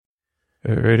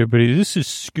All right, everybody, this is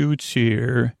Scoots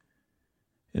here,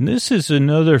 and this is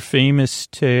another famous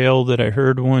tale that I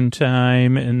heard one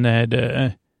time, and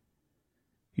that,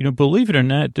 believe it or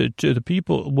not, the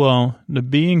people, the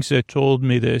beings that told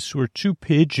me this were two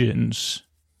pigeons.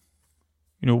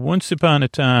 Once upon a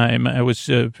time, I was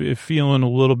feeling a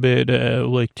little bit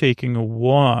like taking a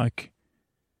walk,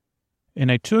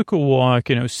 and I took a walk,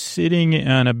 and I was sitting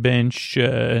on a bench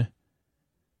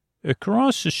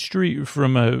across the street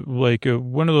from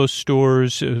one of those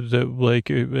stores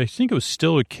that I think it was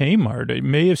still a Kmart. It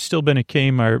may have still been a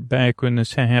Kmart back when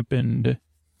this happened.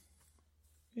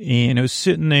 And I was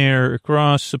sitting there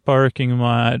across the parking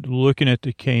lot looking at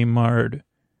the Kmart,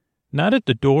 not at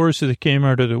the doors of the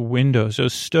Kmart or the windows. I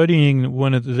was studying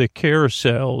one of the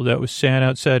carousel that was sat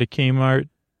outside of Kmart.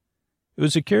 It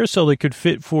was a carousel that could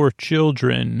fit 4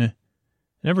 children.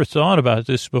 Never thought about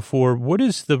this before. What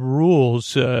is the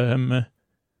rules?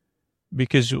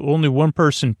 Because only one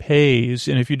person pays,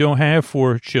 and if you don't have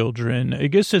 4 children, I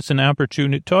guess it's an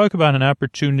opportunity. Talk about an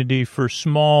opportunity for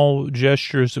small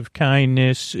gestures of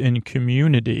kindness and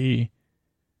community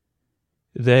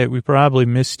that we probably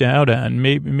missed out on.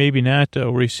 Maybe not,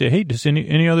 though, where you say, hey, does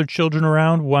any other children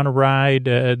around want to ride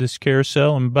this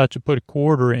carousel? I'm about to put a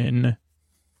quarter in.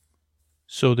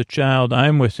 So the child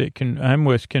I'm with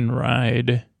can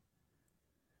ride.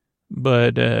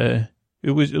 But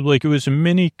it was a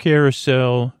mini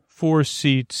carousel, 4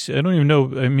 seats. I don't even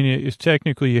know. I mean,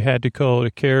 technically you had to call it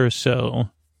a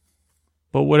carousel.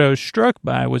 But what I was struck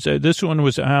by was that this one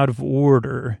was out of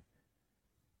order.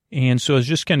 And so I was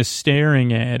just kind of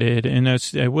staring at it, and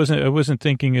I wasn't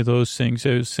thinking of those things.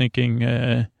 I was thinking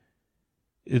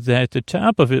that the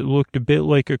top of it looked a bit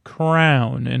like a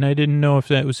crown, and I didn't know if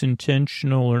that was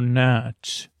intentional or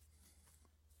not.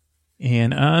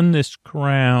 And on this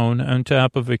crown, on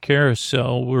top of a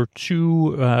carousel, were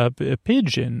 2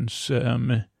 pigeons,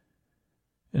 and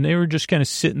they were just kind of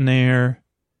sitting there.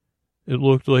 It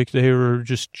looked like they were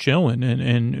just chilling,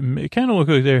 and it kind of looked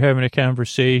like they were having a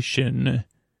conversation.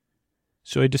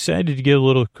 So I decided to get a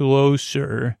little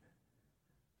closer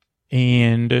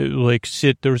and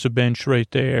sit. There was a bench right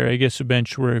there. I guess a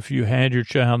bench where if you had your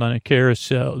child on the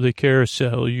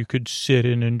carousel, you could sit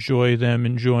and enjoy them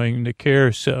enjoying the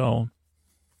carousel.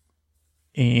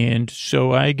 And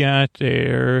so I got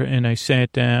there and I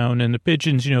sat down, and the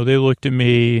pigeons, they looked at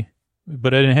me,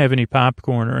 but I didn't have any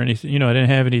popcorn or anything. I didn't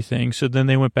have anything. So then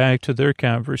they went back to their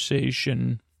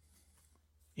conversation.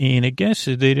 And I guess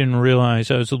they didn't realize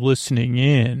I was listening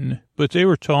in, but they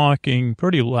were talking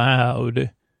pretty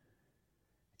loud.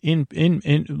 I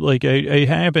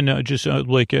happened to just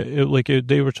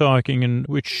they were talking, and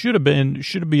which should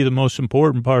be the most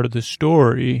important part of the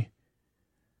story.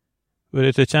 But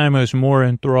at the time, I was more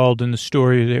enthralled in the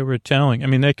story they were telling. I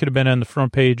mean, that could have been on the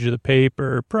front page of the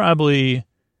paper. Probably,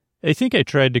 I think I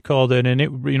tried to call that in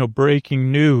it.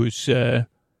 Breaking news: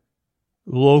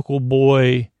 local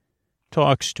boy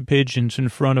talks to pigeons in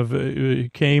front of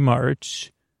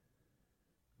Kmart's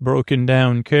broken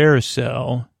down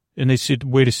carousel. And they said,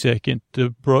 wait a second,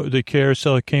 the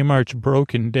carousel at Kmart's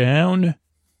broken down?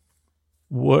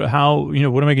 What am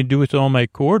I going to do with all my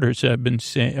quarters? I've been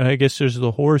saying, I guess there's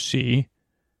the horsey.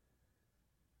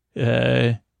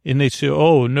 And they said,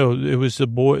 oh, no, it was the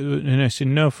boy. And I said,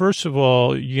 no, first of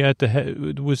all, you got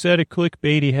was that a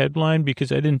clickbaity headline?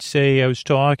 Because I didn't say I was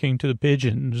talking to the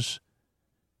pigeons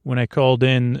when I called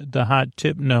in the hot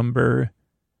tip number.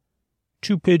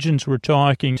 2 pigeons were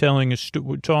talking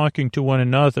to one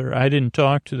another. I didn't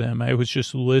talk to them. I was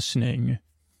just listening.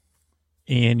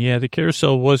 And yeah, the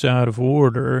carousel was out of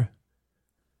order,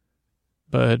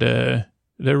 but that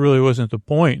really wasn't the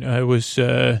point.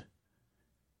 The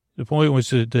point was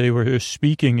that they were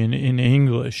speaking in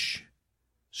English.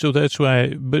 So that's why,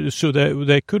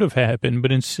 that could have happened,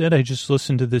 but instead I just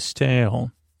listened to this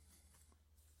tale.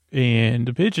 And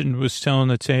the pigeon was telling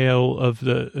the tale of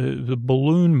the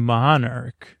balloon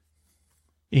Monarch.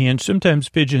 And sometimes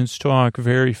pigeons talk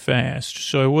very fast.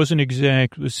 So I wasn't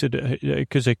exactly,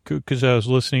 because I was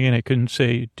listening and I couldn't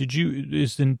say,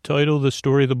 is the title of the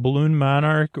story the balloon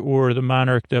Monarch, or the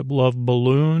monarch that loved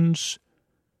balloons,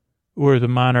 or the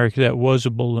monarch that was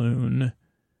a balloon?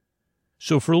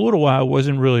 So for a little while I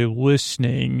wasn't really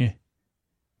listening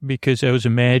because I was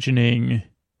imagining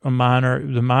the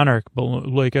monarch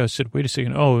balloon. Like I said, wait a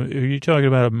second. Oh, are you talking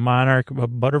about a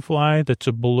butterfly that's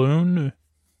a balloon?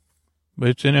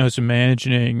 But then I was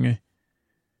imagining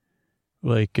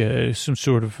some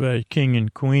sort of king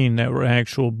and queen that were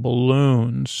actual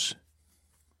balloons,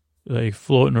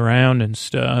 floating around and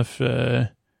stuff.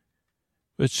 But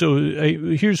But so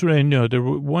here's what I know.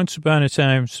 Once upon a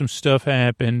time, some stuff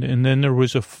happened, and then there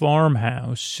was a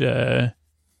farmhouse, and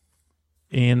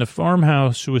the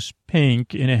farmhouse was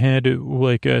pink, and it had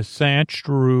like a thatched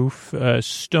roof, a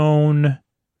stone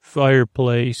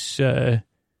fireplace. It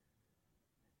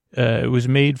was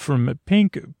made from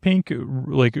pink,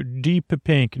 like deep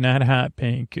pink, not hot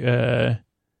pink,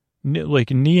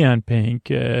 like neon pink.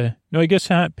 No, I guess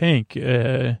hot pink.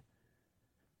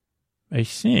 I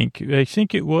think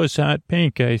it was hot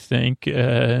pink. I think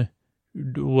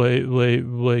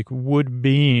like wood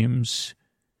beams,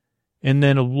 and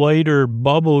then a lighter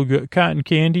cotton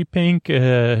candy pink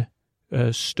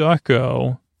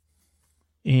stucco.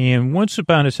 And once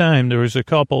upon a time, there was a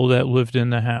couple that lived in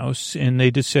the house, and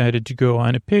they decided to go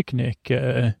on a picnic.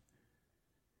 And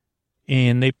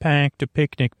they packed a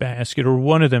picnic basket, or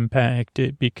one of them packed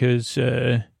it because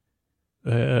it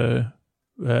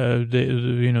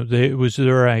was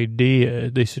their idea.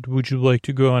 They said, "Would you like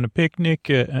to go on a picnic?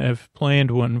 I've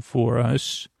planned one for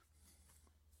us."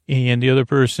 And the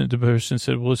person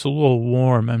said, "Well, it's a little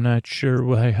warm. I'm not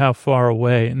sure how far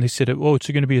away." And they said, "Oh,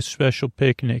 it's going to be a special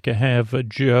picnic. I have a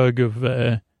jug of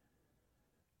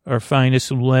our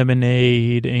finest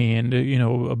lemonade and,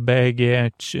 a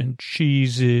baguette and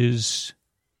cheeses.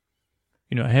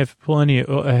 I have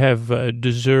I have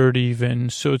dessert even.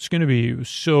 So it's going to be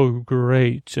so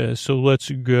great. So let's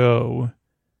go."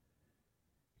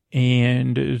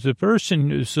 And so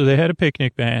they had a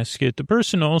picnic basket. The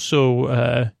person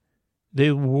also,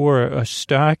 they wore a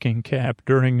stocking cap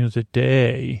during the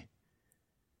day.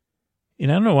 And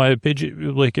I don't know why I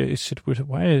said,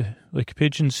 why,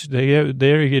 pigeons, they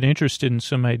get interested in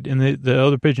some idea. And the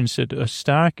other pigeon said,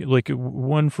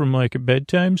 one from a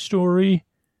bedtime story.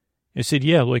 I said,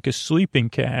 yeah, like a sleeping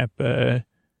cap, one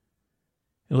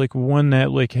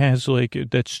that has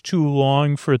that's too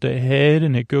long for the head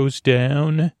and it goes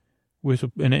down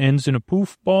and it ends in a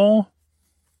poof ball.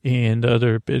 And the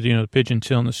other, the pigeon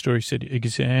telling the story said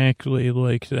exactly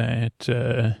like that.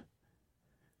 And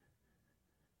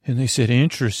they said,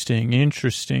 interesting.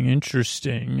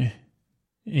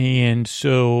 And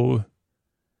so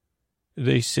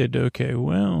they said, okay,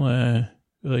 well,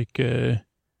 anyway,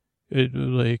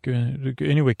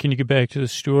 can you get back to the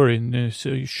story? And they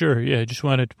said, sure, yeah, I just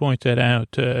wanted to point that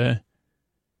out. And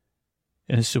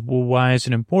I said, well, why is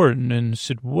it important? And I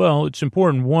said, well, it's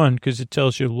important, one, because it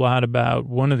tells you a lot about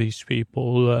one of these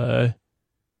people.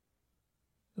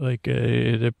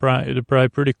 They're probably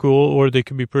pretty cool, or they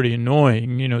could be pretty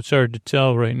annoying. It's hard to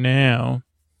tell right now.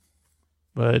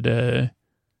 But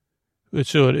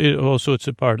it's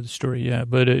a part of the story, yeah.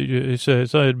 But I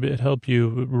thought it'd help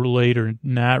you relate or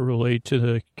not relate to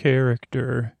the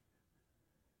character.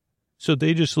 So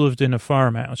they just lived in a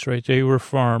farmhouse, right? They were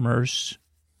farmers.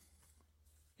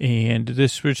 And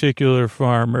this particular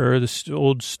farmer, this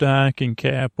old stocking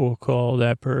cap, we'll call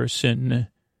that person,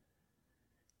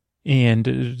 and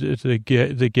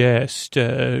the guest,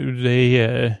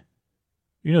 they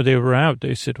were out.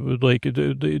 They said,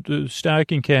 the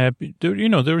stocking cap,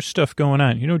 there was stuff going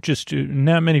on. Just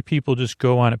not many people just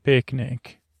go on a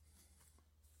picnic.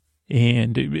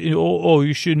 And,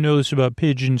 you should know this about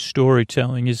pigeon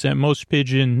storytelling, is that most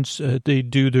pigeons,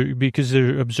 because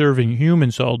they're observing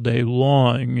humans all day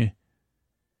long,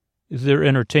 they're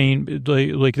entertained,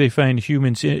 they find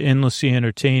humans endlessly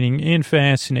entertaining and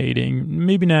fascinating,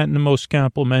 maybe not in the most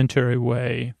complimentary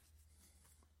way.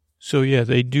 So, yeah,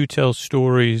 they do tell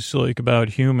stories,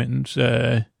 about humans,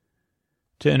 to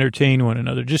entertain one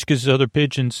another, just because other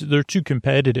pigeons, they're too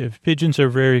competitive. Pigeons are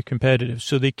very competitive,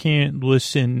 so they can't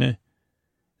listen.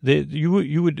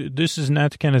 This is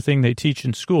not the kind of thing they teach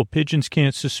in school. Pigeons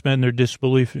can't suspend their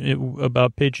disbelief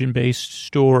about pigeon-based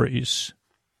stories.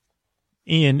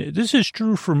 And this is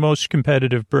true for most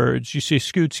competitive birds. You say,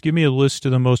 Scoots, give me a list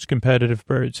of the most competitive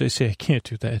birds. I say, I can't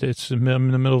do that. I'm in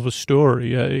the middle of a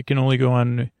story. I can only go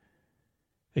on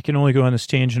this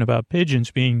tangent about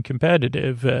pigeons being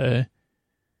competitive.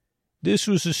 This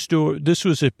was a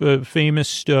famous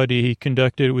study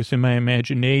conducted within my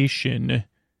imagination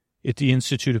at the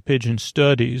Institute of Pigeon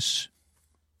Studies,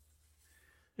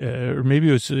 or maybe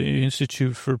it was the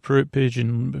Institute for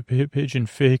Fictional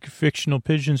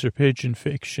Pigeons or Pigeon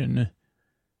Fiction.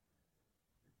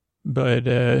 But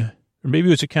or maybe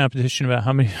it was a competition about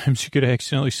how many times you could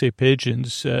accidentally say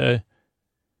pigeons. But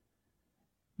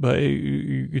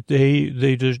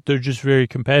they're just very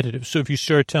competitive. So if you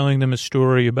start telling them a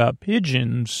story about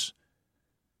pigeons,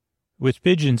 with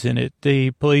pigeons in it,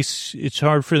 it's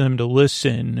hard for them to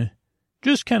listen.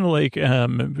 Just kind of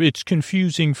it's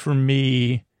confusing for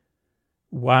me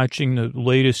watching the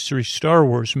latest 3 Star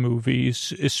Wars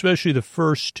movies, especially the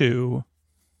first 2.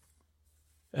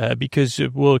 because,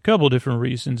 well, a couple different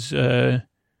reasons. Now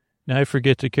I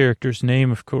forget the character's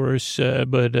name, of course,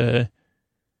 but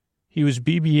he was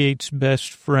BB-8's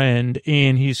best friend,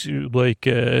 and he's like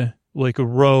a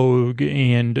rogue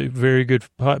and a very good,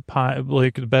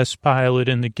 like the best pilot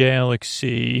in the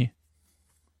galaxy.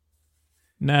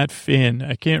 Not Finn.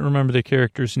 I can't remember the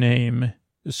character's name.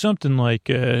 Something like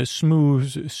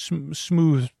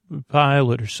smooth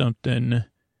pilot or something.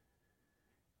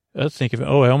 I was thinking,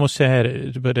 I almost had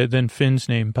it, but then Finn's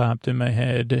name popped in my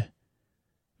head.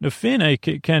 Now, Finn,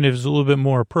 kind of is a little bit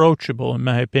more approachable, in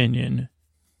my opinion.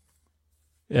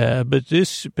 But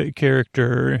this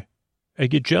character, I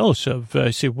get jealous of.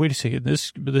 I say, wait a second,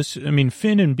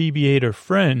 Finn and BB-8 are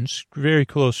friends, very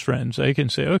close friends. I can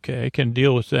say, okay, I can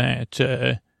deal with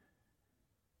that.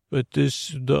 But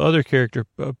the other character,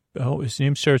 his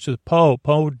name starts with Poe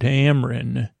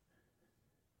Dameron.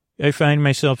 I find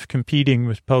myself competing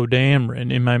with Poe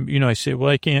Dameron in my, I say,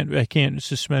 well, I can't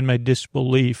suspend my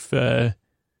disbelief,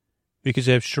 because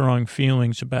I have strong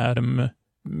feelings about him,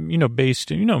 based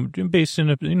in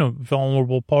a,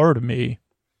 vulnerable part of me.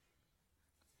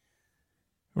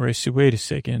 Where I say, wait a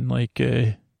second,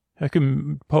 how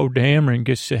come Poe Dameron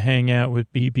gets to hang out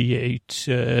with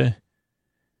BB-8?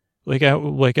 I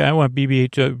want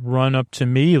BB-8 to run up to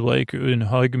me, and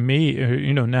hug me,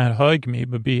 or, not hug me,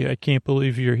 but I can't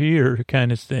believe you're here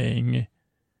kind of thing.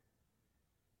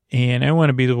 And I want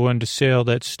to be the one to say all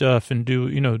that stuff and do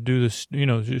this,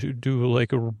 do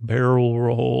like a barrel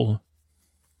roll.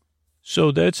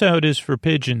 So that's how it is for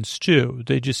pigeons too.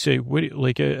 They just say,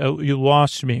 you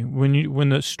lost me. When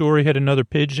the story had another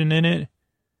pigeon in it,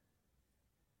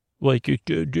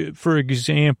 for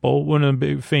example, one of the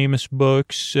big famous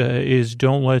books is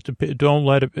Don't Let a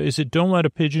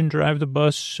Pigeon Drive the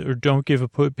Bus, or Don't Give a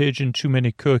Pigeon Too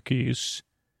Many Cookies.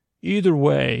 Either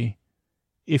way,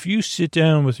 if you sit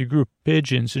down with a group of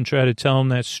pigeons and try to tell them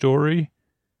that story,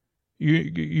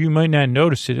 you might not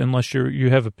notice it unless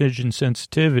you have a pigeon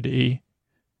sensitivity,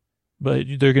 but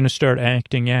they're going to start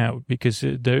acting out because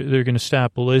they're going to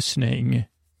stop listening.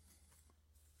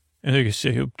 And they're going to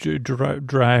say,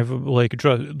 drive.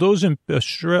 Those in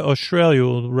Australia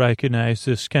will recognize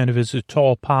this kind of as a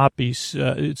tall poppy.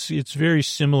 It's very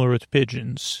similar with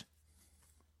pigeons.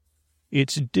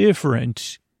 It's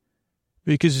different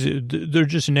because they're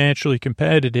just naturally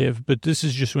competitive, but this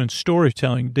is just when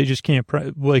storytelling, they just can't,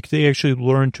 they actually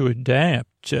learn to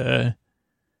adapt,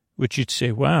 which you'd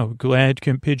say, wow, glad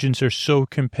pigeons are so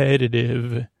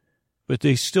competitive. But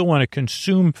they still want to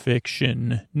consume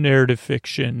fiction, narrative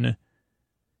fiction.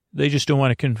 They just don't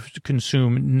want to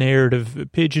consume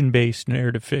pigeon-based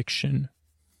narrative fiction.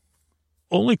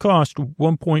 Only cost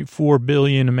 $1.4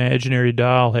 billion imaginary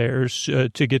doll hairs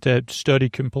to get that study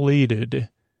completed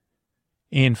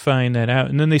and find that out.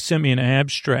 And then they sent me an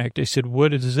abstract. I said,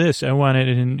 what is this? I want it,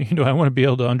 and I want to be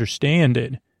able to understand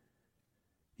it.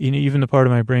 And even the part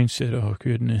of my brain said, oh,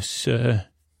 goodness.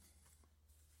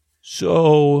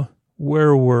 So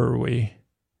where were we?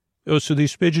 Oh, so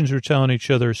these pigeons were telling each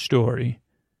other a story,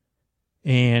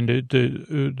 and they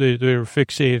were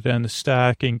fixated on the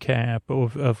stocking cap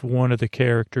of one of the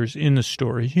characters in the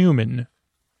story, human,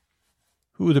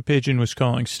 who the pigeon was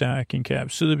calling stocking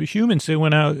cap. So the humans, they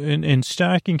went out, and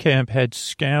stocking cap had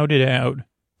scouted out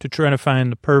to try to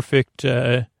find the perfect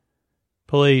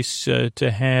place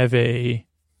to have a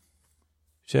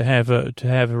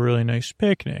really nice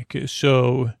picnic.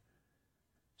 So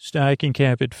Stocking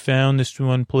Cap had found this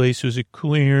one place. It was a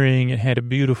clearing. It had a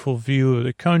beautiful view of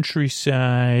the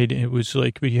countryside. It was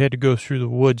but you had to go through the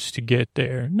woods to get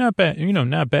there. Not bad,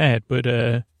 not bad, but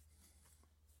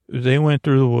they went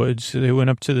through the woods. They went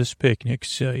up to this picnic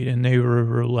site, and they were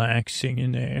relaxing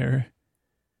in there.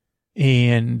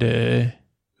 And, they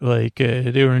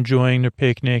were enjoying their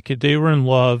picnic. They were in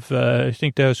love. I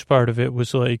think that was part of it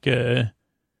was I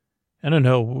don't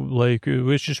know, it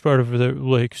was just part of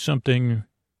the, something,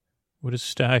 what a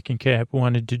stocking cap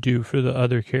wanted to do for the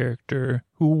other character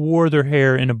who wore their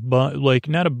hair in a bun,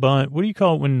 not a bun. What do you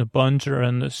call it when the buns are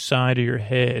on the side of your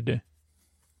head?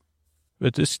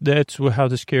 But that's how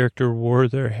this character wore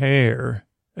their hair.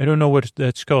 I don't know what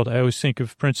that's called. I always think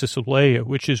of Princess Leia,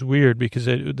 which is weird because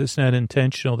that's not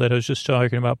intentional, that I was just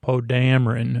talking about Poe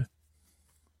Dameron.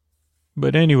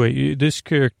 But anyway, this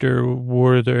character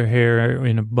wore their hair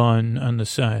in a bun on the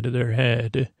side of their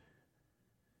head.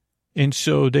 And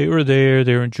so they were there,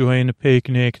 they were enjoying the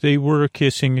picnic, they were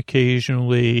kissing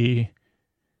occasionally,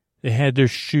 they had their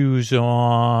shoes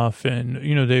off, and,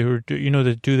 they were,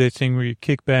 they do that thing where you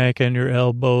kick back on your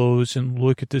elbows and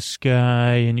look at the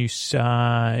sky, and you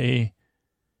sigh,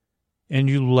 and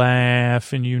you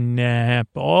laugh, and you nap,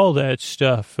 all that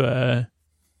stuff.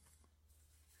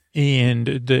 And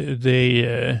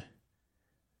they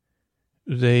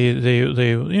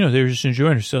they were just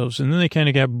enjoying themselves. And then they kind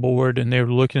of got bored and they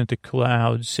were looking at the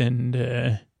clouds,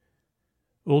 and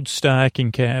old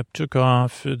stocking cap took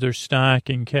off their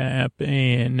stocking cap,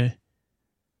 and,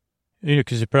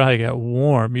 because it probably got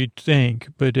warm, you'd think,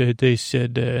 but they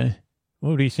said,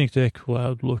 what do you think that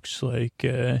cloud looks like,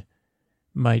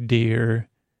 my dear?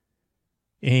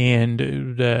 And,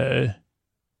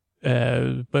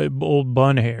 but old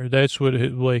Bun Hair, that's what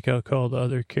I'll call the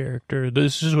other character.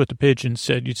 This is what the pigeon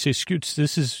said. You'd say, Scoots,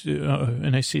 this is,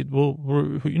 and I said, well,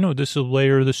 this is a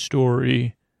layer of the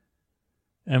story.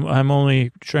 I'm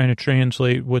only trying to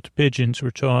translate what the pigeons were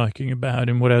talking about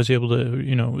and what I was able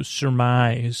to,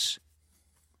 surmise.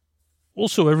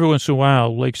 Also, every once in a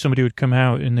while, somebody would come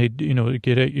out and they'd,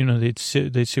 get it,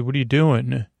 they'd say, what are you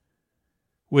doing?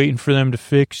 Waiting for them to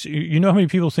fix. You know how many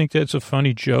people think that's a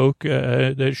funny joke?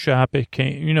 That shopping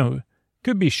came,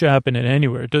 could be shopping at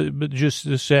anywhere, but just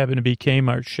this happened to be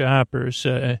Kmart shoppers.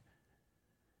 They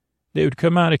would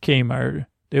come out of Kmart.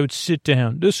 They would sit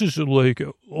down. This is of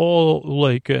all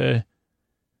the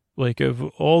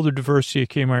diversity of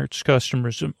Kmart's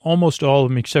customers, almost all of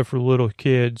them except for little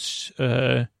kids.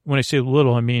 When I say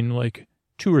little, I mean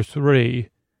 2 or 3.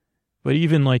 But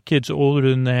even kids older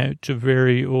than that to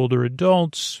very older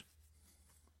adults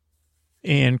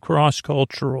and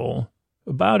cross-cultural,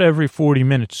 about every 40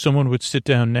 minutes, someone would sit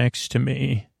down next to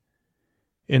me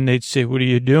and they'd say, what are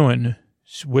you doing?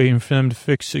 Just waiting for them to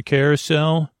fix the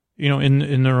carousel,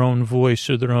 in their own voice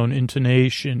or their own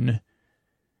intonation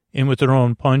and with their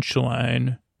own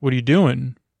punchline. What are you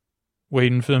doing?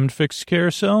 Waiting for them to fix the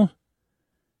carousel?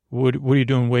 What are you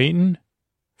doing waiting?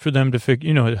 For them to fix,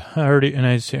 hardy, and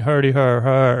I'd say hardy har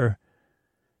har,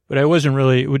 but it didn't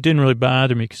really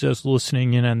bother me because I was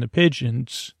listening in on the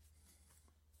pigeons,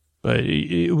 but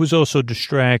it was also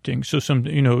distracting. So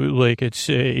I'd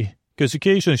say, because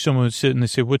occasionally someone would sit and they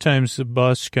say, what time's the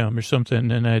bus come or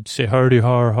something, and I'd say hardy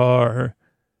har har,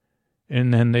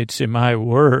 and then they'd say my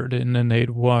word, and then they'd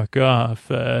walk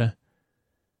off.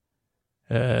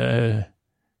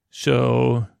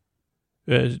 So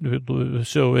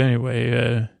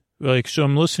anyway, so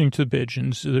I'm listening to the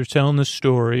pigeons. They're telling the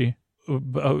story.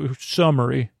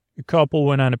 Summary: a couple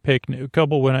went on a picnic. A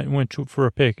couple went for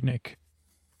a picnic.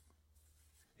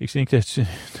 You think that's?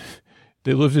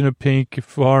 They lived in a pink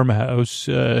farmhouse,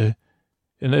 and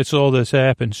that's all that's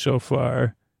happened so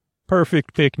far.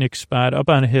 Perfect picnic spot up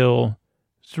on a hill,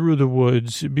 through the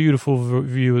woods, beautiful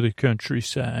view of the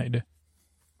countryside.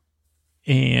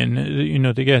 And,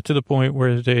 they got to the point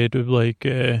where they had they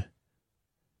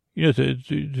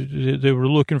were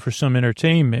looking for some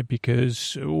entertainment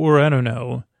because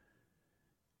the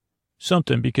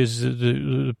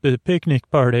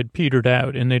picnic part had petered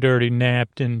out and they'd already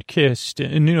napped and kissed.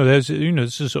 And,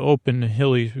 this is an open,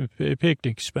 hilly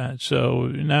picnic spot. So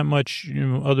not much,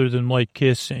 other than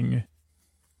kissing.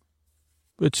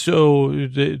 But so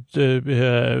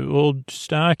the old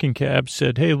stocking cap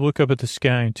said, hey, look up at the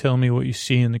sky and tell me what you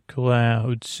see in the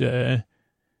clouds. And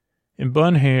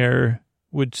Bun Hair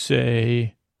would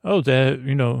say, oh,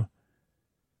 that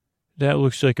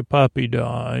looks like a puppy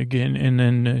dog. And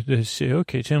then they say,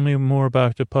 okay, tell me more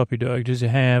about the puppy dog. Does it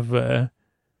have,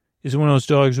 is it one of those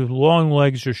dogs with long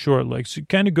legs or short legs?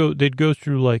 They'd go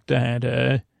through like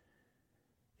that.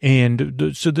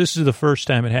 So this is the first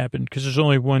time it happened, because there's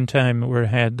only one time where it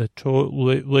had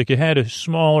it had a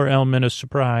smaller element of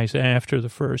surprise after the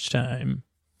first time.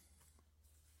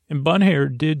 And Bun Hair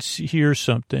did hear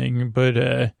something,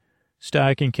 but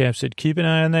Stocking Cap said, keep an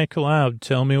eye on that cloud,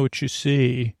 tell me what you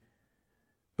see.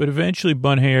 But eventually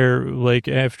Bun Hair,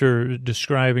 after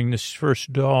describing this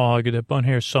first dog that Bun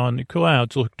Hair saw in the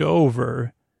clouds, looked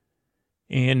over,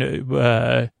 and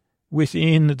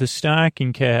within the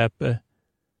Stocking Cap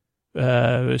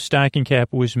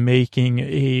was making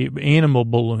a animal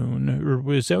balloon, or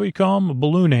was that what you call them? A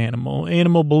balloon animal,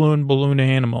 balloon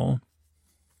animal.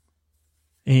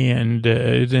 And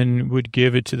then would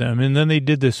give it to them. And then they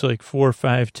did this 4 or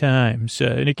 5 times.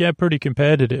 And it got pretty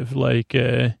competitive,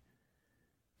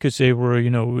 because they were,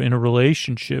 in a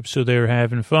relationship, so they were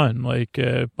having fun.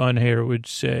 Bun Hair would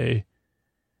say,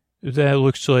 that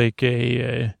looks like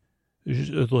a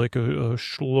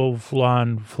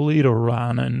Schloflan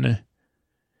Fliederranen.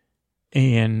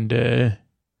 And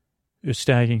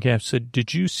Stocking Cap said,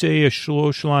 did you say a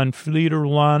Schloschlan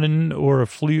Fliederlanen or a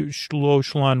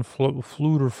Schloschlan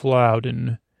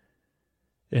Fluderflauden?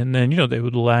 And then, they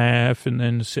would laugh and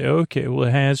then say, okay, well,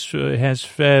 it has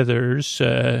feathers.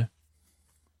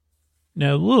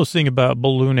 Now, the little thing about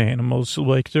balloon animals,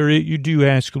 like you do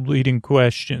ask leading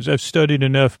questions. I've studied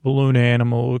enough balloon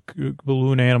animal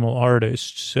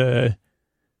artists,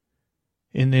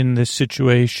 in this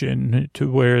situation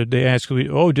to where they ask,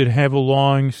 oh, did it have a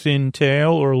long, thin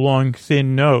tail or a long,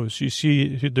 thin nose? You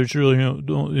see, there's really no,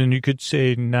 and you could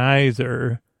say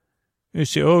neither. You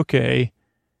say, okay,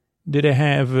 did it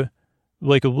have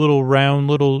like a little round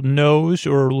little nose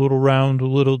or a little round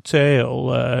little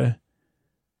tail?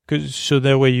 So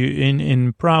that way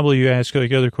and probably you ask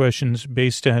like other questions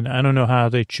based on, I don't know how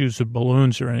they choose the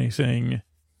balloons or anything.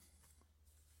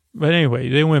 But anyway,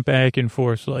 they went back and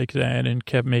forth like that and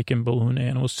kept making balloon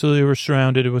animals till they were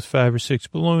surrounded with 5 or 6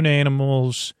 balloon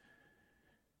animals.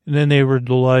 And then they were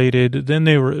delighted. Then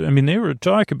they were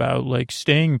talking about like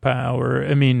staying power.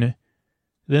 Then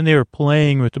they were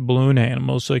playing with the balloon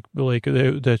animals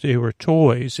that they were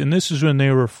toys. And this is when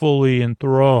they were fully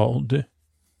enthralled.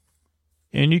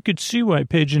 And you could see why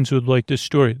pigeons would like this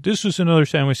story. This was another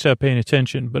time we stopped paying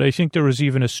attention, but I think there was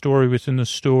even a story within the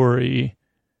story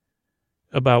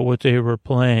about what they were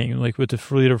playing, like with the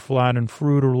Frieder Flot and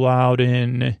Fruiter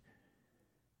Loudon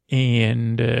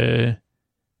and,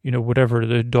 whatever,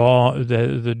 the dog,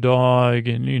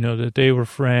 and, that they were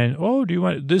friends. Oh, do you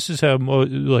want, do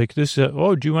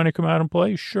you want to come out and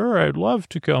play? Sure, I'd love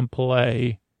to come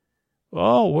play.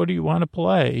 Oh, what do you want to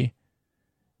play?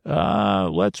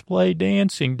 Let's play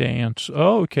dancing dance.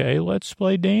 Oh, okay, let's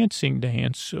play dancing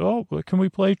dance. Oh, can we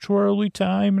play twirly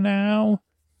time now?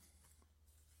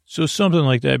 So something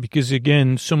like that, because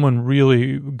again, someone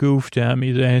really goofed at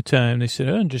me that time. They said,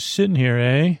 I'm just sitting here,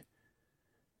 eh?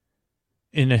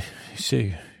 And I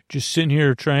say, just sitting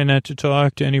here trying not to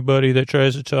talk to anybody that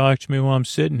tries to talk to me while I'm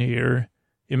sitting here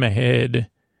in my head.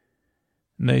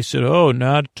 And they said, oh,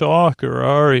 not a talker,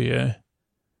 are you?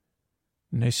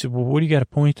 And they said, well, what do you got to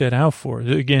point that out for?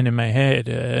 Again, in my head.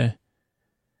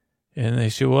 And they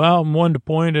said, well, I'm one to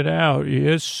point it out.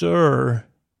 Yes, sir.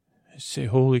 I say,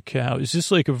 holy cow. Is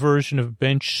this like a version of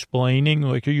bench-splaining?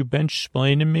 Like, are you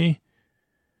bench-splaining me?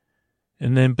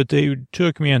 And then, but they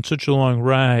took me on such a long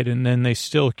ride, and then they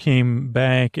still came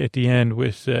back at the end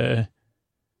with,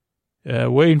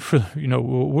 waiting for,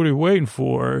 what are you waiting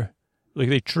for? Like,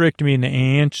 they tricked me into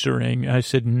answering. I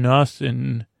said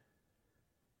nothing.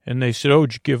 And they said, oh,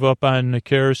 did you give up on the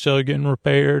carousel getting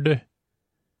repaired?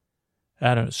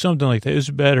 I don't know, something like that. It was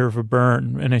better of a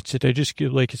burn. And I said,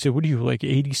 what are you, like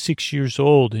 86 years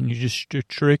old? And you just gave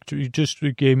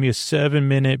me a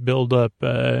 7-minute build-up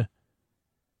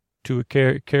to a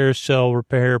carousel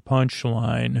repair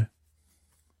punchline.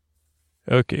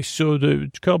 Okay, so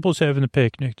the couple's having a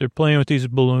picnic. They're playing with these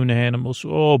balloon animals.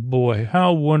 Oh, boy,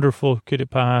 how wonderful could it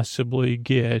possibly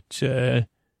get?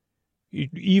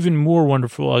 Even more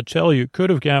wonderful, I'll tell you. It could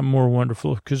have gotten more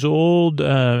wonderful because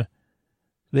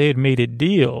they had made a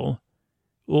deal.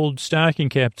 Old stocking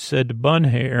cap said to Bun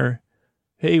Hair,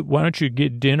 hey, why don't you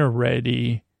get dinner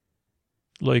ready?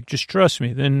 Like, just trust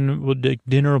me. Then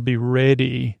dinner will be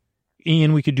ready.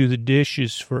 And we could do the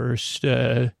dishes first.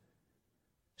 So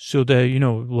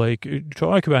that,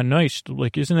 talk about nice.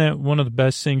 Like, isn't that one of the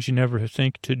best things you never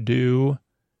think to do?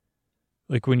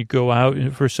 Like when you go out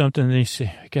for something and they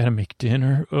say, I got to make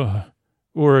dinner. Ugh.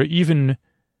 Or even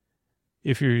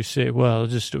if you say, well,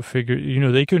 just to figure,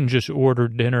 they couldn't just order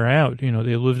dinner out. They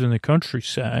lived in the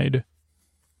countryside.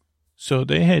 So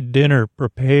they had dinner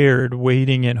prepared,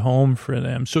 waiting at home for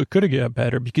them. So it could have got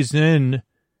better because then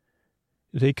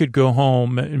they could go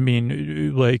home.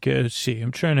 Let's see,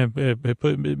 I'm trying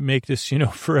to make this,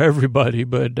 for everybody.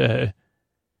 But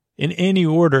in any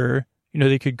order,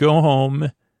 they could go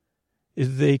home.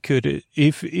 They could,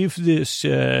 if this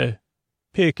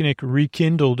picnic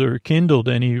rekindled or kindled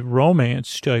any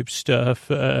romance type stuff,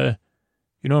 you know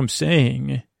what I'm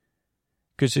saying?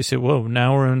 Because they said, well,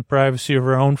 now we're in the privacy of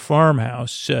our own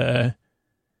farmhouse.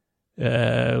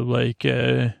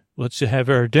 Let's have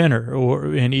our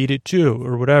dinner and eat it too,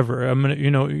 or whatever. I'm gonna,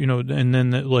 and then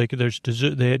there's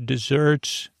dessert. They had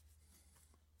desserts.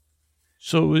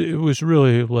 So it was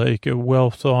really like a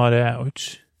well thought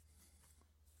out.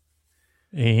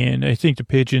 And I think the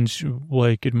pigeons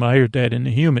admired that in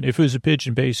the human. If it was a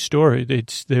pigeon-based story, they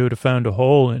would have found a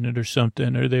hole in it or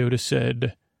something, or they would have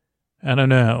said, I don't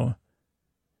know.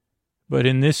 But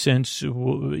in this sense,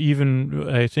 even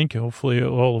I think hopefully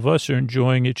all of us are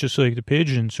enjoying it just like the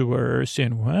pigeons who are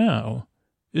saying, wow,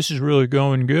 this is really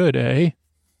going good, eh?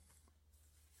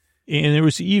 And there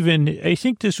was even, I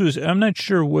think this was, I'm not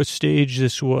sure what stage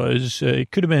this was.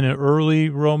 It could have been an early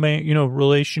romance,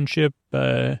 relationship,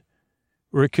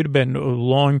 or it could have been a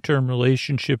long-term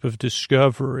relationship of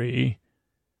discovery.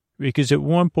 Because at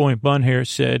one point, Bunhair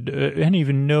said, I didn't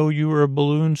even know you were a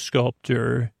balloon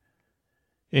sculptor.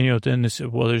 And, then they said,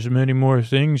 well, there's many more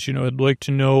things, I'd like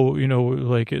to know,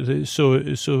 like, so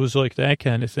it was like that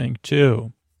kind of thing,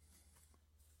 too.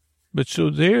 But so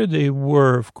there they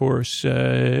were, of course,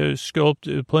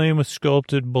 playing with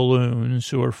sculpted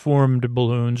balloons or formed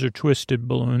balloons or twisted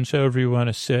balloons, however you want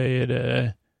to say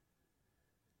it.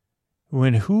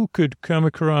 When who could come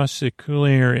across the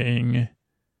clearing?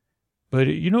 But,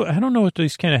 I don't know what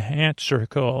these kind of hats are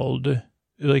called.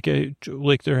 Like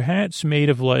they're hats made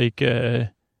of like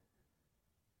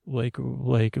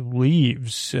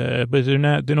leaves, but they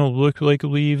don't look like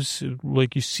leaves.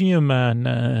 Like you see them on,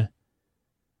 I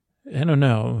don't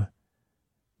know,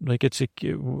 like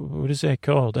what is that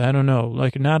called? I don't know,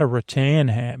 like not a rattan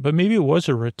hat, but maybe it was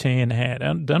a rattan hat.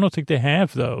 I don't think they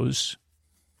have those.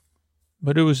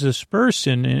 But it was this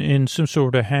person in some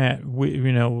sort of hat,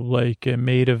 like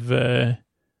made of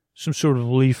some sort of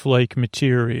leaf-like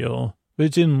material. But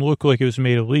it didn't look like it was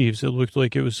made of leaves. It looked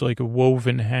like it was like a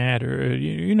woven hat, or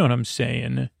you know what I'm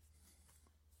saying.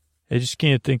 I just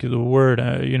can't think of the word,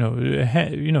 a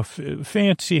hat,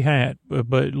 fancy hat,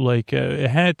 but like a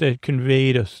hat that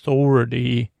conveyed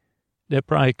authority that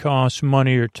probably cost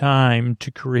money or time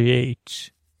to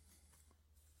create.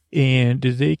 And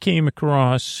they came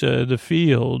across the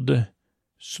field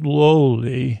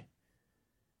slowly,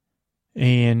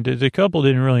 and the couple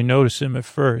didn't really notice him at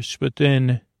first, but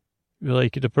then,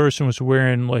 like, the person was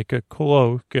wearing, like, a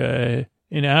cloak, and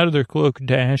out of their cloak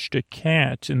dashed a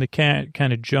cat, and the cat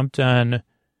kind of jumped on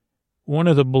one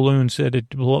of the balloons that had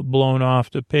blown off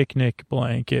the picnic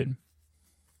blanket,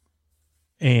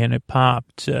 and it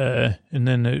popped, and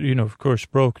then, of course,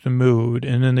 broke the mood,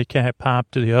 and then the cat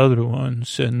popped to the other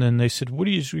ones, and then they said, what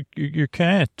is your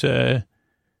cat,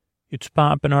 it's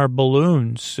popping our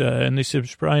balloons, and they said,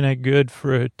 it's probably not good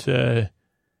for it, and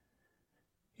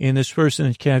this person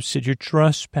in the cat said, you're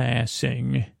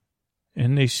trespassing.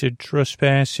 And they said,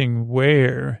 trespassing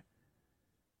where?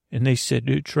 And they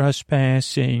said,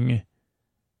 trespassing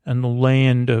on the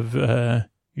land of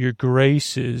your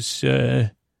graces.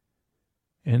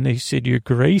 And they said, your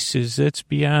graces, that's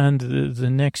beyond the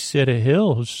next set of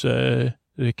hills, the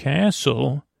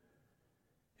castle.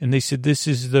 And they said, this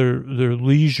is their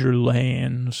leisure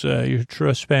lands. You're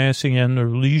trespassing on their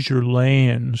leisure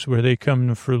lands where they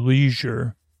come for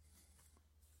leisure.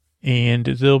 And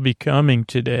they'll be coming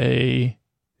today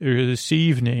or this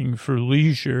evening for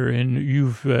leisure, and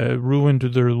you've ruined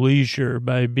their leisure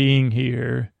by being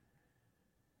here.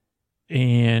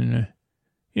 And,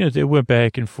 they went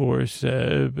back and forth.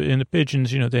 And the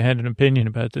pigeons, they had an opinion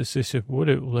about this. They said, who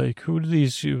do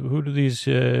these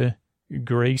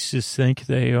graces think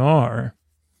they are?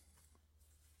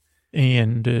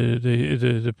 And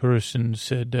the person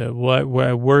said, well,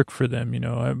 I work for them,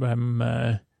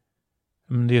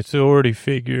 I'm the authority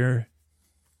figure.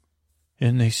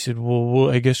 And they said,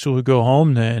 well, I guess we'll go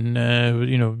home then,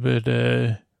 but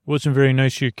it wasn't very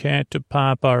nice of your cat to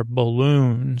pop our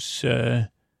balloons. And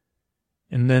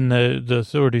then the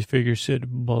authority figure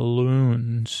said,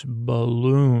 balloons.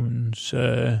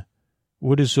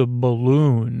 What is a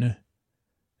balloon?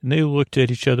 And they looked at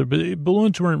each other, but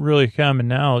balloons weren't really common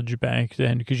knowledge back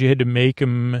then because you had to make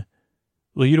them.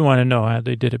 Well, you don't want to know how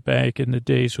they did it back in the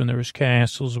days when there was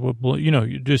castles.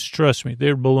 You just trust me,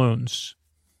 they're balloons.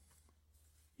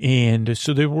 And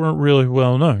so they weren't really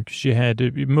well known because you had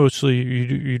to, mostly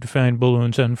you'd find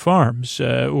balloons on farms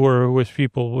or with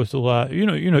people with a lot,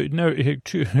 I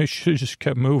should have just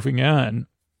kept moving on.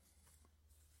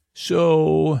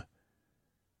 So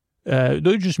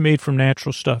they're just made from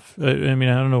natural stuff. I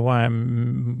don't know why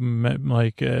I'm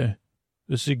like, this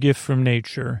is a gift from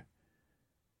nature.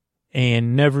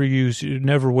 And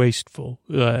never wasteful.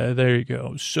 There you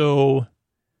go. So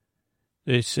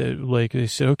they said,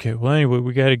 okay, well, anyway,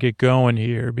 we got to get going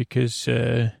here because,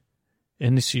 and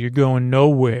they said, you're going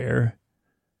nowhere.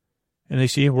 And they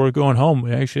said, yeah, we're going home.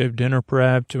 We actually have dinner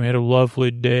prepped. We had a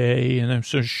lovely day. And I'm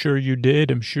so sure you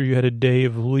did. I'm sure you had a day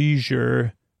of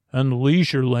leisure on the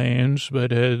leisure lands, but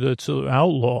that's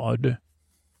outlawed.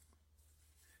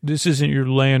 This isn't your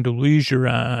land of leisure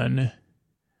on.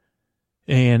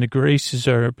 And the Graces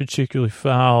are a particularly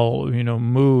foul,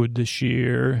 mood this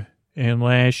year and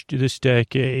this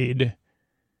decade.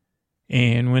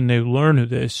 And when they learn of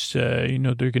this, they're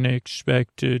going to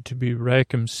expect to be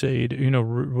recompensed,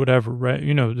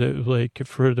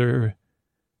 for their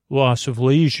loss of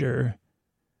leisure.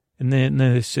 And then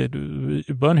they said,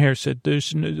 Bunhair said,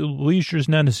 leisure is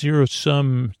not a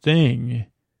zero-sum thing.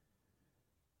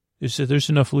 They said there's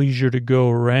enough leisure to go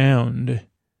around.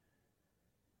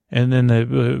 And then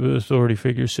the authority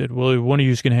figure said, well, one of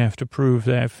you is going to have to prove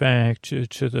that fact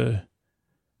to the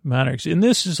monarchs. And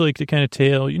this is like the kind of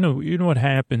tale, you know what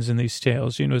happens in these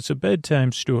tales. You know, it's a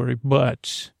bedtime story,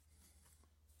 but,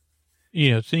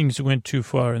 you know, things went too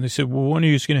far. And they said, well, one of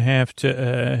you is going to have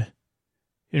to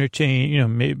entertain, you know,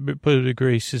 maybe put the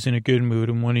Graces in a good mood,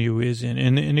 and one of you isn't.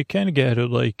 And it kind of got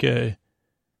like,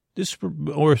 this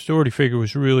authority figure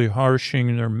was really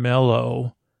harshing their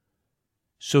mellow.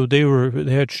 So they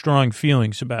had strong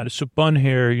feelings about it. So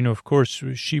Bunhair, you know, of course,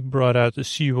 she brought out the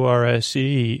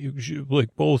CURSE,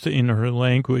 like both in her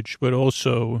language, but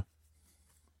also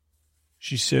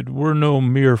she said, "We're no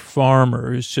mere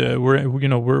farmers.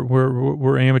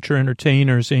 We're amateur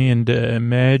entertainers and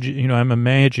magic. You know, I'm a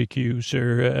magic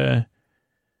user,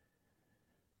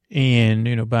 and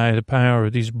you know, by the power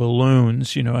of these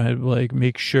balloons, you know, I like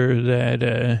make sure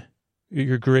that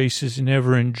your Graces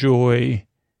never enjoy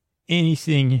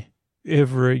anything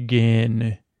ever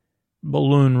again,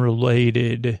 balloon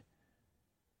related,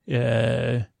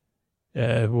 like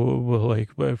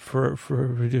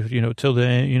for you know, till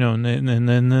then, you know, and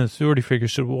then the authority figure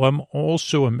said, well, I'm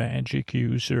also a magic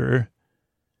user,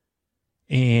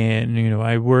 and you know,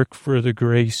 I work for the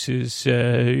Graces,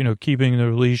 you know, keeping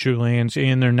their leisure lands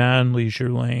and their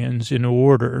non-leisure lands in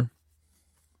order.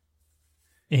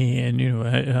 And, you know,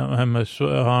 I'm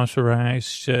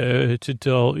authorized to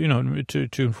tell, you know, to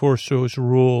enforce those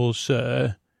rules,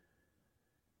 you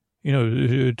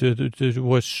know, to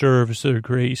what serves their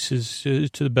Graces to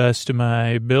the best of my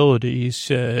abilities.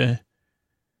 And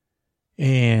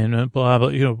blah, blah,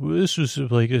 you know, this was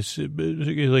like this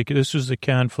was the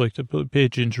conflict the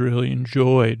pigeons really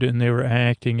enjoyed, and they were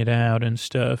acting it out and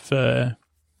stuff.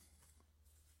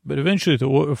 But eventually the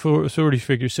authority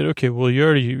figure said, okay, well, you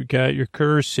already got your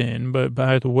curse in, but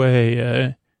by the way,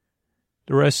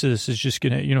 the rest of this is just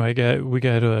going to, you know, we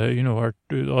got, you know,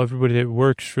 everybody that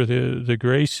works for the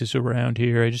Graces around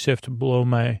here, I just have to blow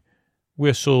my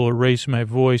whistle or raise my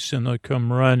voice and they'll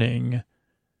come running.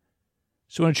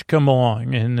 So why don't you come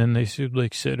along? And then they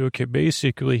said, okay,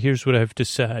 basically, here's what I've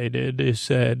decided is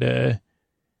that,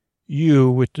 you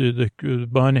with the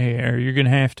bun hair, you're going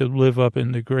to have to live up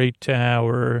in the great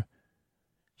tower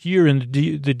here in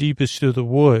the deepest of the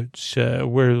woods,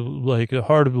 where like the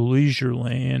heart of the leisure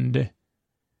land,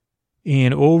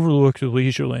 and overlook the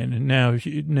leisure land. And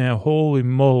now, holy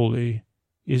moly,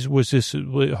 was this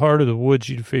heart of the woods?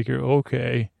 You'd figure,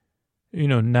 okay, you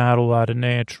know, not a lot of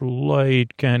natural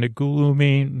light, kind of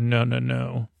gloomy.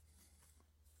 No.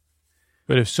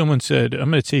 But if someone said,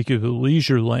 I'm going to take you to the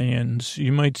leisure lands,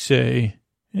 you might say,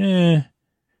 eh.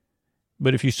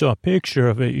 But if you saw a picture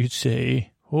of it, you'd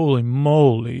say, holy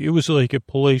moly, it was like a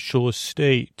palatial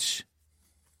estate.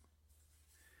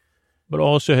 But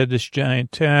also had this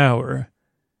giant tower.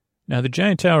 Now, the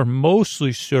giant tower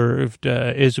mostly served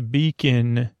as a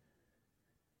beacon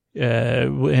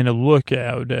and a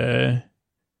lookout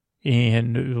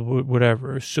and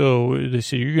whatever. So they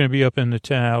said, you're going to be up in the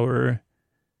tower,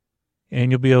 and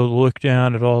you'll be able to look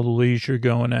down at all the leisure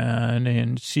going on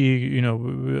and see, you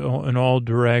know, in all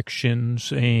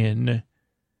directions. And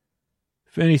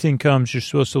if anything comes, you're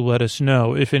supposed to let us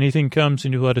know. If anything comes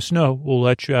and you let us know, we'll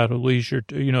let you out of leisure.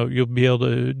 You know, you'll be able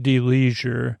to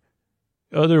de-leisure.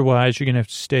 Otherwise, you're going to have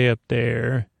to stay up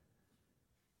there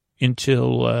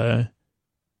until,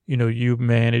 you know, you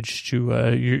manage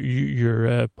to,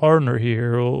 your partner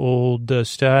here, old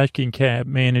stocking cap,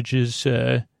 manages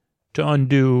to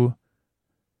undo,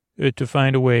 to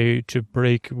find a way to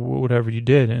break whatever you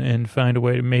did and find a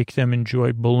way to make them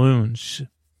enjoy balloons.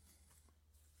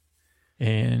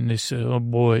 And they said, oh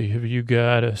boy, have you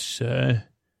got us. And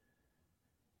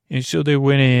so they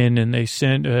went in and they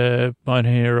sent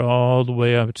Bunhair all the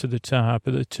way up to the top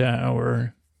of the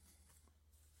tower.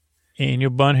 And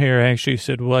your Bunhair actually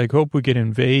said, well, I hope we get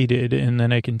invaded, and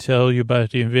then I can tell you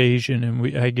about the invasion,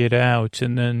 and I get out,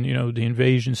 and then, you know, the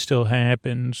invasion still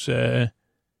happens, and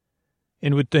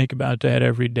would think about that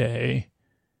every day.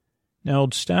 Now,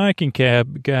 old Stocking Cap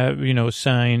got, you know,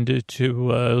 assigned to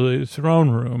the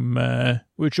throne room,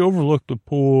 which overlooked the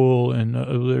pool, and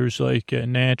there's like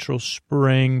natural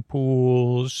spring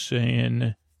pools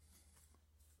and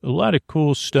a lot of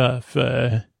cool stuff.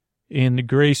 And the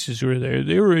Graces were there.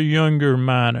 They were younger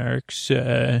monarchs,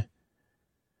 and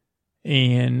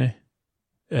they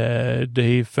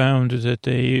found that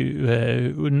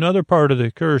another part of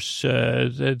the curse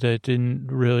that didn't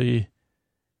really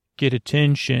get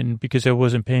attention because I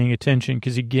wasn't paying attention.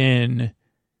 Because again,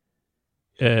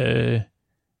 at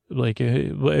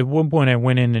one point I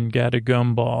went in and got a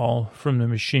gumball from the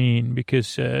machine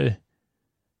because I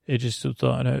just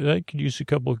thought I could use a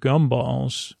couple of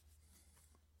gumballs.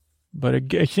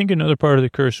 But I think another part of the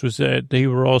curse was that they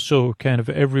were also kind of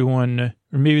everyone,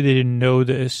 or maybe they didn't know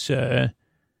this,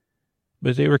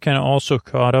 but they were kind of also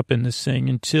caught up in this thing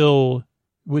until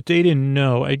what they didn't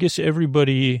know. I guess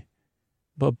everybody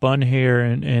but Bunhair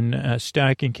and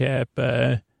Stocking Cap,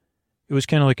 it was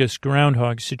kind of like a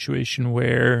groundhog situation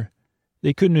where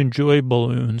they couldn't enjoy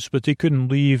balloons, but they couldn't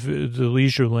leave the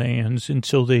leisure lands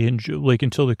until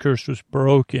until the curse was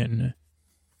broken.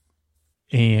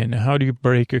 And how do you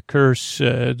break a curse?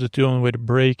 That the only way to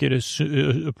break it is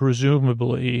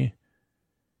presumably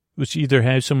was either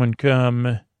have someone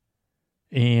come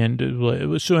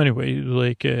and so anyway,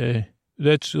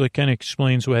 that's kind of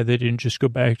explains why they didn't just go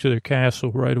back to their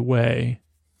castle right away.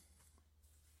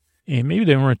 And maybe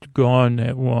they weren't gone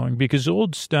that long because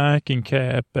old Stocking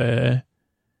Cap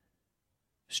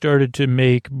started to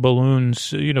make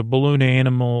balloons, balloon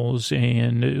animals,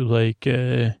 and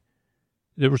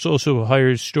there was also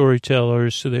hired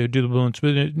storytellers, so they would do the balloons,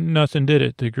 but nothing did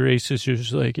it. The Gray Sisters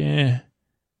was like,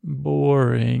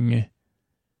 boring.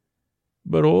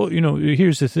 But,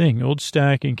 here's the thing. Old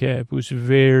Stocking Cap was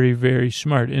very, very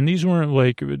smart. And these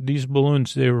weren't these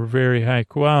balloons, they were very high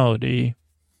quality.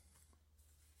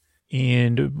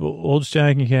 And old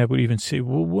Stocking Cap would even say,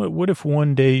 well, what if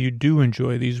one day you do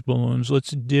enjoy these balloons?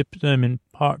 Let's dip them in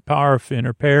paraffin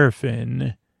or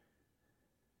paraffin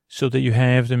so that you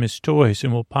have them as toys,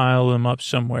 and we'll pile them up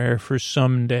somewhere for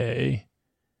someday.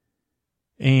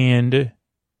 And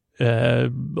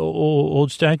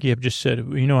old Stocking Cap just said,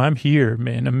 I'm here,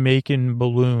 man. I'm making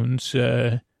balloons.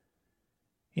 And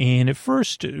at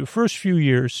first few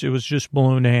years, it was just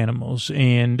balloon animals.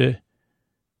 And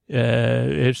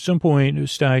at some point,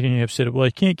 Stocking Cap said, well, I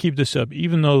can't keep this up,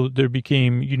 even though there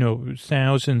became,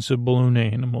 thousands of balloon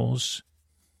animals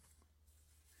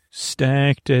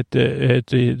stacked at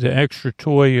the extra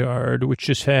toy yard, which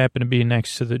just happened to be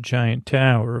next to the giant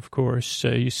tower, of course.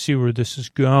 You see where this is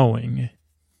going.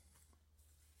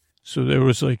 So there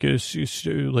was that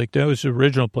was the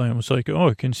original plan. It was I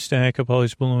can stack up all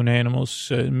these balloon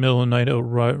animals. In the middle of the night, I'll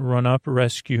run up,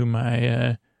 rescue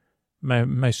my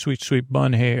sweet, sweet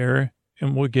Bunhair,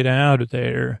 and we'll get out of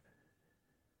there.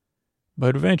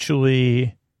 But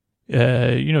eventually,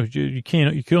 you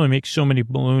can only make so many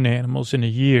balloon animals in a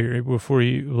year before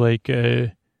you,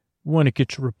 one, it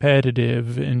gets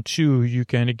repetitive, and two, you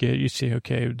say,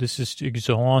 okay, this is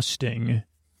exhausting.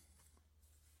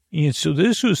 And so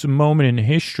this was a moment in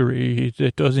history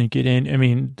that doesn't get in. I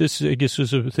mean, this, I guess,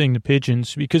 was a thing, the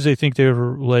pigeons, because I think they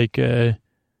were maybe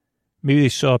they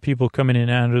saw people coming in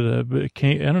and out of I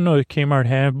don't know if Kmart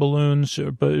had balloons,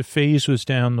 but Faze was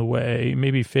down the way.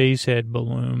 Maybe Faze had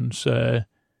balloons. But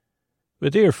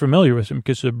they are familiar with them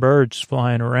because the birds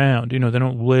flying around. They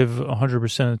don't live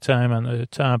 100% of the time on the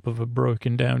top of a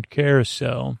broken down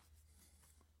carousel.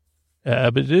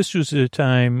 But this was the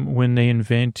time when they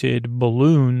invented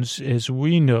balloons as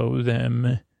we know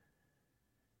them,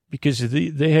 because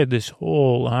they had this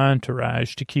whole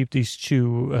entourage to keep these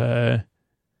two,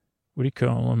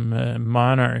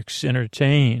 monarchs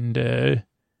entertained.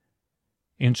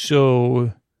 And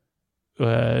so,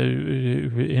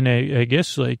 and I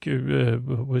guess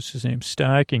what's his name?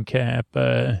 Stocking Cap,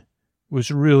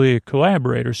 was really a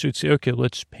collaborator. So he'd say, okay,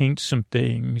 let's paint some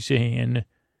things. And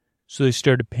so they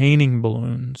started painting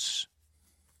balloons.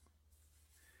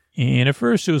 And at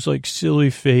first it was silly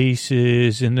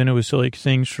faces, and then it was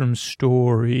things from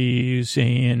stories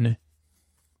and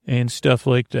stuff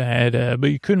like that.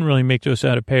 But you couldn't really make those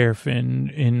out of paraffin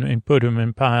and put them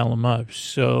and pile them up.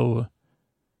 So,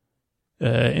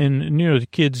 the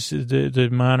kids, the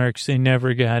monarchs, they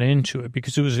never got into it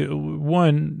because it was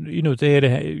one, they had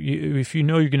if you're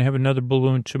going to have another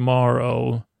balloon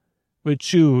tomorrow. But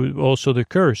two, also the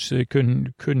curse. They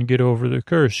couldn't get over the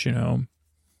curse,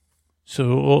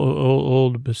 So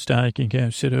old Stocking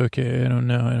Cap said, okay, I don't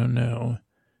know.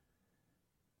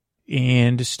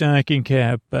 And Stocking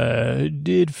Cap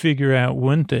did figure out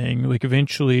one thing.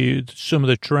 Eventually, some of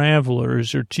the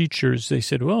travelers or teachers, they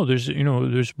said, well, there's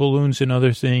balloons and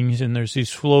other things, and there's these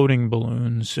floating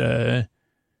balloons. You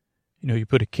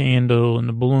put a candle and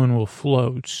the balloon will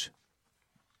float.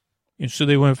 And so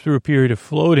they went through a period of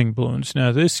floating balloons.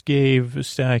 Now, this gave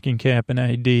Stocking Cap an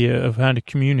idea of how to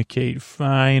communicate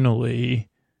finally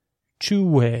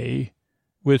two-way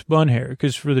with Bunhair.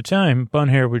 Because for the time,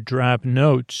 Bunhair would drop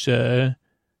notes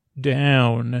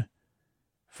down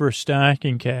for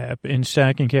Stocking Cap, and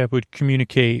Stocking Cap would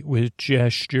communicate with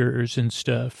gestures and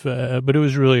stuff. But it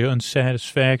was really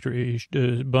unsatisfactory.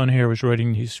 Bunhair was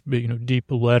writing these deep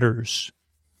letters.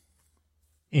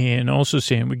 And also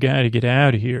saying, we got to get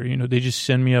out of here. They just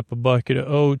send me up a bucket of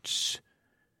oats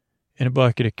and a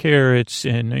bucket of carrots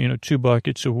and, 2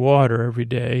 buckets of water every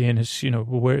day. And it's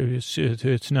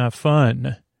not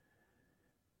fun.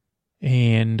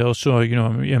 And also,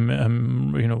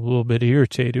 I'm a little bit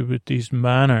irritated with these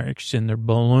monarchs and their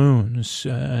balloons.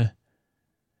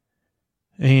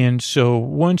 And so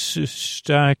once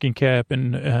Stocking Cap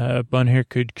and Bunhair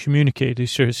could communicate, they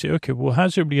started to say, okay, well,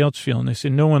 how's everybody else feeling? They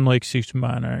said, no one likes these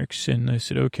monarchs. And they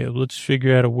said, okay, let's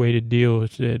figure out a way to deal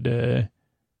with it.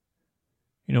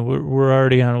 We're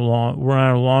already on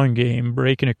a long game,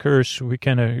 breaking a curse. We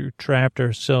kind of trapped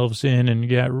ourselves in and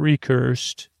got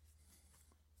recursed.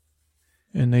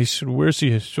 And they said, where's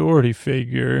the authority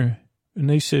figure? And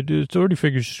they said, the authority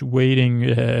figure's just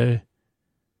waiting,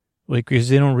 because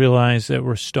they don't realize that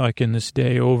we're stuck in this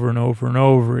day over and over and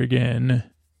over again.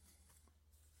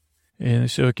 And they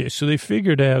said, okay, so they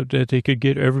figured out that they could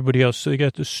get everybody else. So they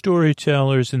got the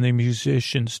storytellers and the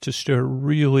musicians to start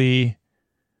really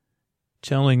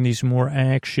telling these more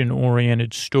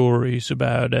action-oriented stories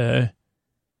about,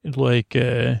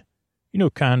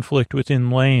 conflict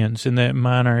within lands, and that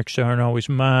monarchs aren't always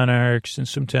monarchs, and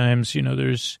sometimes,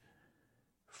 there's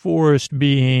forest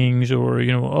beings or,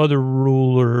 other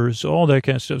rulers, all that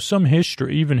kind of stuff. Some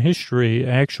history, even history,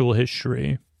 actual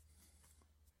history.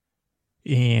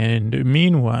 And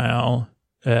meanwhile,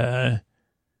 what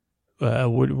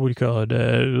do you call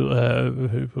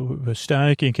it?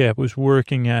 Stocking Cap was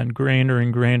working on grander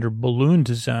and grander balloon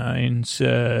designs,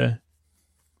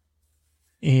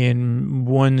 and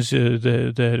ones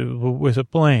that with a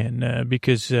plan,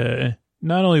 because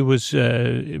not only was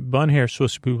Bunhair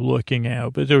supposed to be looking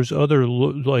out, but there was other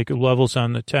levels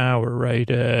on the tower, right,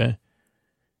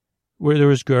 where there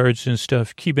was guards and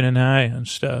stuff keeping an eye on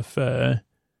stuff. And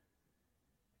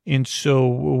so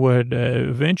what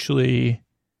eventually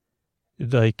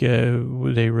what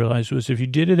they realized was if you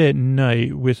did it at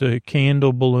night with a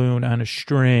candle balloon on a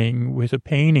string with a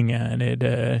painting on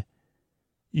it,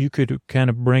 you could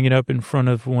kind of bring it up in front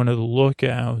of one of the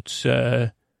lookouts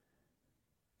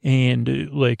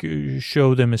and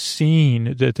show them a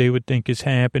scene that they would think is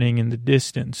happening in the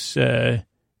distance. And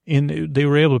they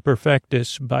were able to perfect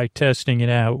this by testing it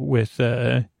out with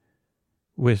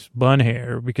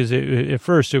Bunhair, because at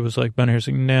first it was like Bunhair's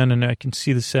like, no, I can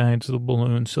see the sides of the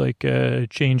balloons,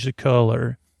 change the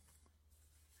color.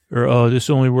 Or, oh, this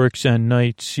only works on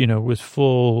nights, with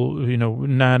full,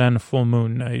 not on a full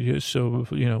moon night. So,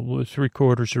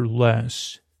 3/4 or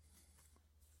less.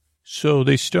 So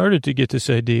they started to get this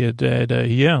idea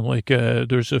that,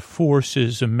 there's a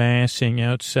forces amassing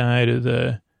outside of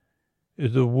the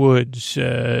woods,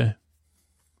 and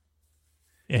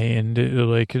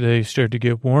they started to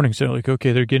get warnings. They're like,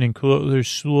 okay, they're getting close. They're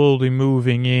slowly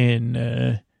moving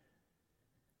in,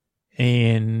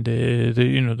 and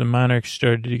the monarchs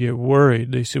started to get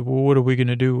worried. They said, well, what are we going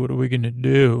to do? What are we going to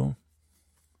do?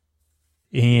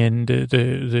 And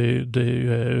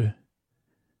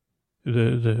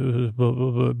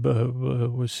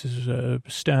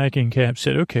Stocking Cap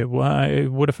said, okay, well,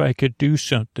 what if I could do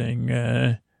something?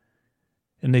 And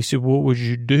they said, what would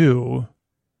you do?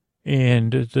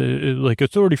 And the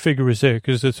authority figure was there,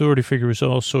 because the authority figure was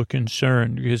also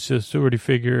concerned, because the authority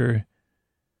figure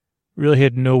really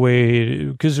had no way,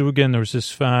 because again, there was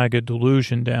this fog of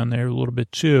delusion down there a little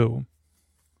bit too.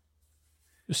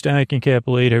 Stocking Cap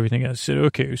laid everything out. Said,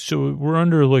 okay, so we're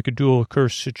under a dual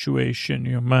curse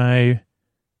situation. My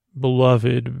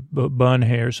beloved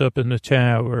Bunhair's up in the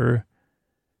tower,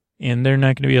 and they're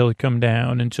not going to be able to come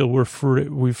down until we've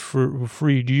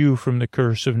freed you from the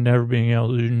curse of never being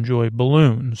able to enjoy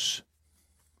balloons.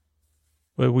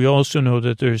 But we also know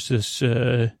that there's this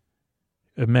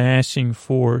amassing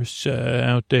force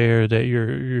out there that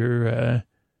your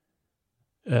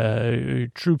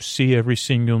troops see every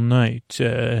single night.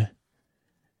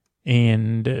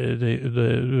 And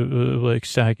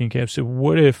Stocking Cap said,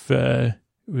 what if my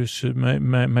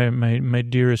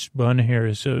dearest Bunhair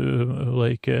is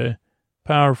a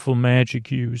powerful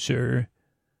magic user?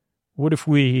 What if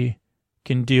we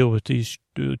can deal with these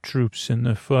troops and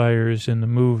the fires and the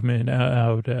movement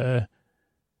out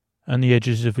on the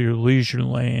edges of your leisure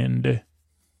land?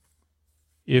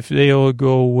 If they all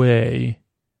go away,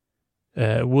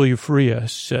 will you free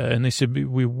us? And they said,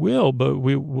 we will, but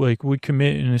we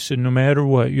commit. And they said, no matter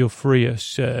what, you'll free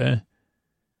us.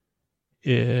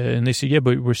 And they said, yeah,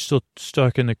 but we're still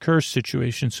stuck in the curse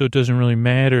situation, so it doesn't really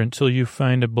matter until you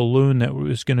find a balloon that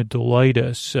is going to delight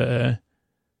us. Does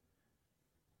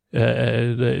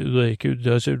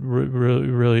it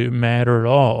really matter at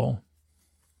all?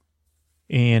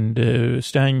 And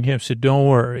Stocking Cap said, don't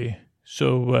worry.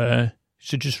 So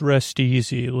just rest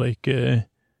easy, and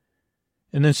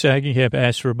And then Stocking Cap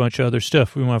asked for a bunch of other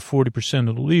stuff. We want 40%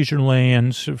 of the leisure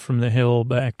lands from the hill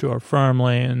back to our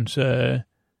farmlands,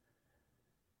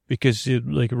 because it,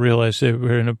 like, realized that we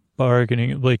were in a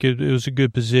bargaining, like, it was a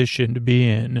good position to be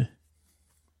in.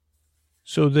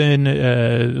 So then,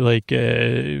 got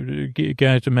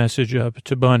the message up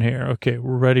to Bunhair. Okay,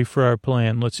 we're ready for our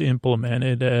plan. Let's implement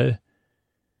it.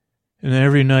 And then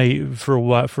every night for a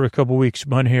while, for a couple of weeks,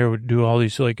 Bunhair would do all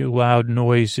these, like, loud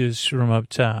noises from up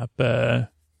top. And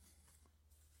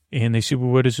they said,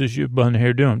 well, what is this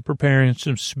Bunhair doing? Preparing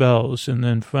some spells. And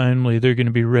then finally they're going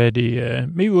to be ready.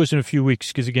 Maybe it wasn't a few weeks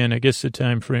because, again, I guess the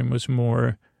time frame was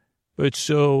more. But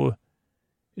so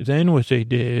then what they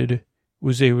did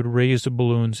was they would raise the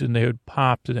balloons and they would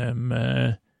pop them.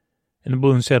 And the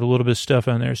balloons had a little bit of stuff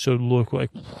on there, so it would look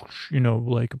like,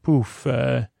 like a poof.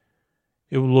 It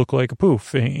would look like a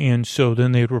poof. And so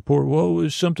then they'd report, whoa,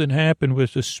 something happened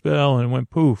with the spell, and it went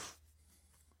poof.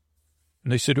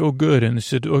 And they said, oh, good. And they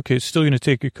said, okay, it's still going to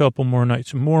take a couple more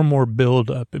nights, more and more build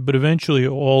up. But eventually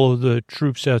all of the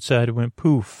troops outside went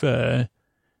poof. And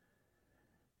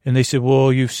they said,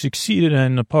 well, you've succeeded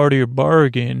on the part of your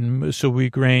bargain, so we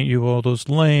grant you all those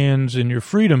lands and your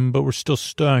freedom, but we're still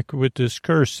stuck with this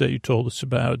curse that you told us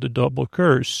about, the double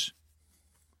curse.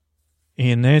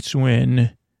 And that's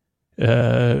when,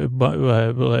 not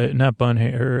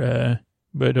Bunhair,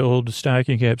 but old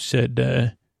Stocking Cap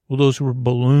said, well, those were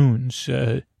balloons,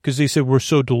 because they said, we're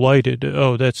so delighted.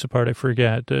 Oh, that's the part I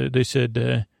forgot. They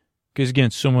said, because, again,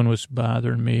 someone was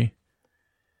bothering me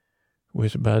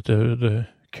with about the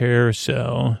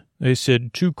carousel. They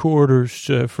said 2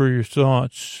 quarters for your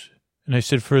thoughts. And I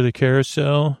said, for the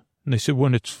carousel? And they said,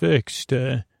 when it's fixed.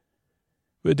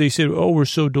 But they said, oh, we're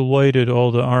so delighted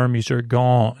all the armies are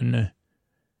gone.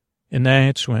 And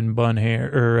that's when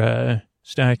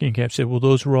Stocking Cap said, well,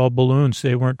 those were all balloons.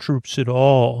 They weren't troops at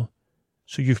all.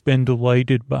 So you've been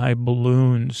delighted by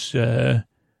balloons,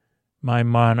 my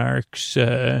monarchs.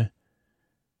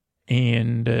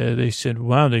 And they said,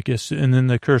 wow, I guess, and then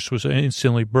the curse was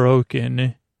instantly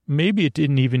broken. Maybe it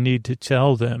didn't even need to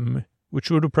tell them, which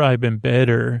would have probably been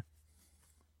better.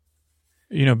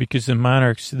 Because the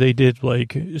monarchs, they did,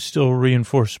 like, still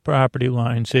reinforce property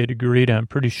lines they'd agreed on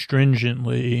pretty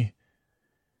stringently,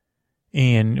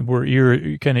 and were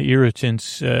kind of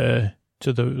irritants to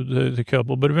the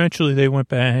couple. But eventually they went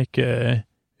back, and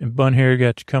Bunhair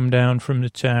got to come down from the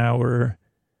tower,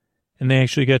 and they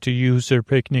actually got to use their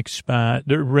picnic spot.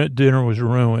 Their dinner was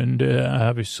ruined,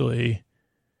 obviously.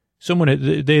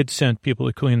 They had sent people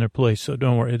to clean their place, so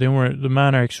don't worry. The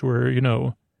monarchs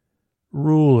were,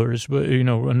 rulers, but,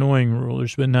 annoying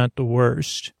rulers, but not the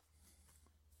worst.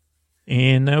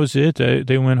 And that was it.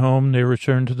 They went home. They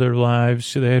returned to their lives.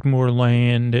 So they had more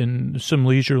land and some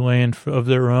leisure land of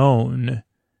their own.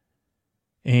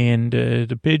 And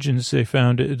the pigeons, they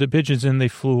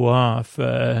flew off.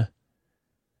 And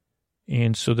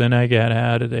so then I got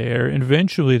out of there. And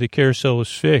eventually the carousel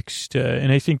was fixed.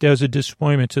 And I think that was a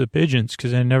disappointment to the pigeons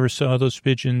because I never saw those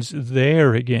pigeons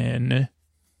there again.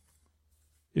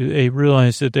 They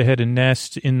realized that they had a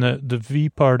nest in the V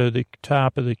part of the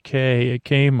top of the K at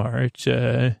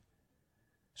Kmart.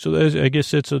 I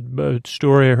guess that's a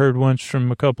story I heard once from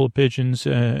a couple of pigeons,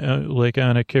 like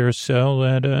on a carousel.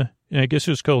 That I guess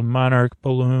it was called Monarch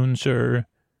Balloons, or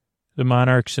the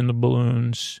Monarchs and the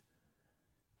Balloons.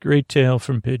 Great tale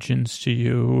from pigeons to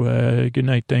you. Good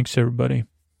night. Thanks, everybody.